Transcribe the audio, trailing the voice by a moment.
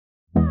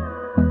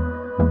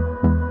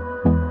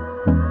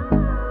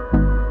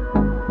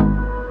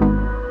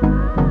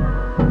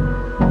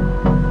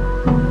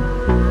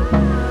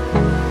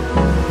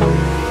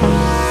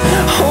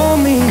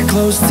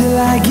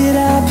I get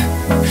up,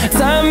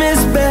 time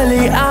is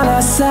barely on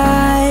our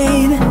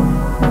side.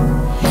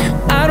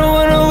 I don't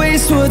wanna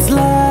waste what's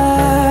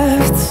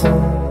left.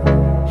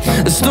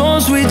 The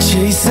storms we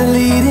chase are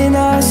leading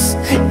us,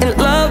 and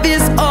love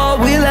is all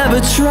we'll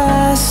ever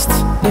trust.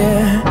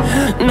 Yeah,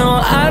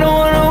 no, I don't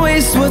wanna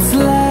waste what's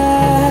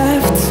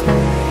left.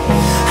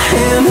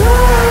 And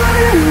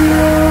on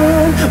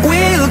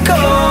we'll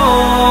go,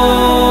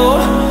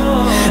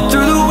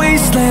 through the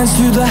wastelands,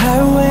 through the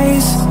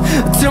highways,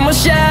 till my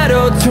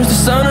shadow turns to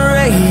sun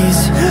rays.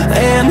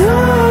 And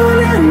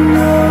on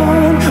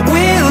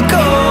we'll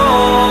go,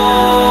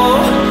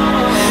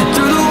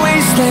 through the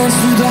wastelands,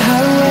 through the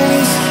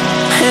highways,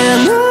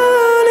 and on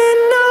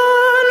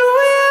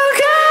we'll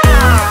go.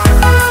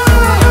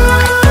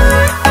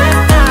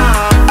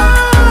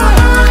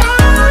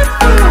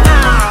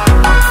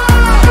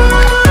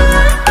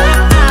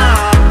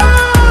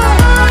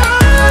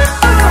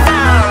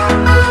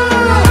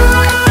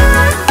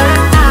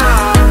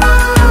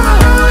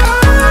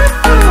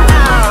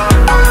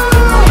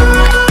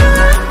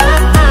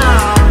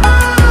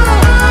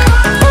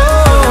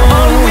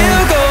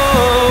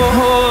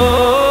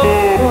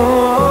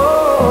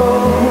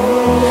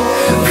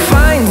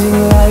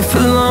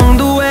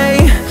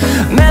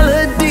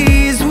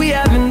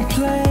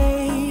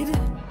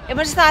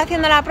 Hemos estado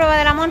haciendo la prueba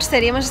de la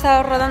Monster y hemos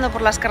estado rodando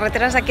por las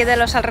carreteras de aquí de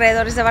los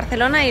alrededores de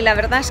Barcelona y la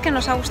verdad es que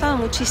nos ha gustado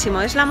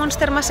muchísimo. Es la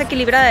Monster más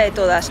equilibrada de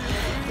todas.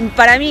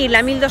 Para mí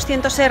la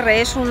 1200R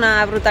es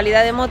una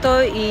brutalidad de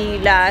moto y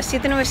la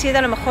 797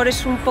 a lo mejor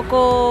es un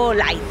poco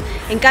light.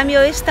 En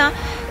cambio esta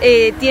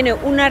tiene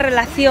una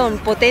relación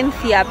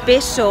potencia,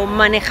 peso,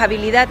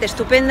 manejabilidad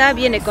estupenda,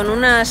 viene con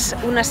unas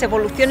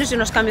evoluciones y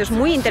unos cambios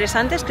muy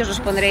interesantes que os los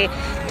pondré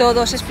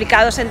todos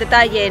explicados en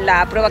detalle en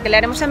la prueba que le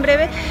haremos en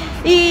breve.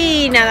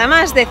 Y nada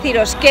más,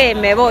 deciros que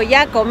me voy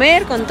a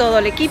comer con todo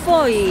el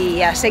equipo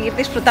y a seguir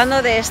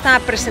disfrutando de esta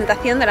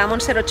presentación de la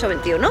Monster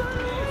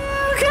 821.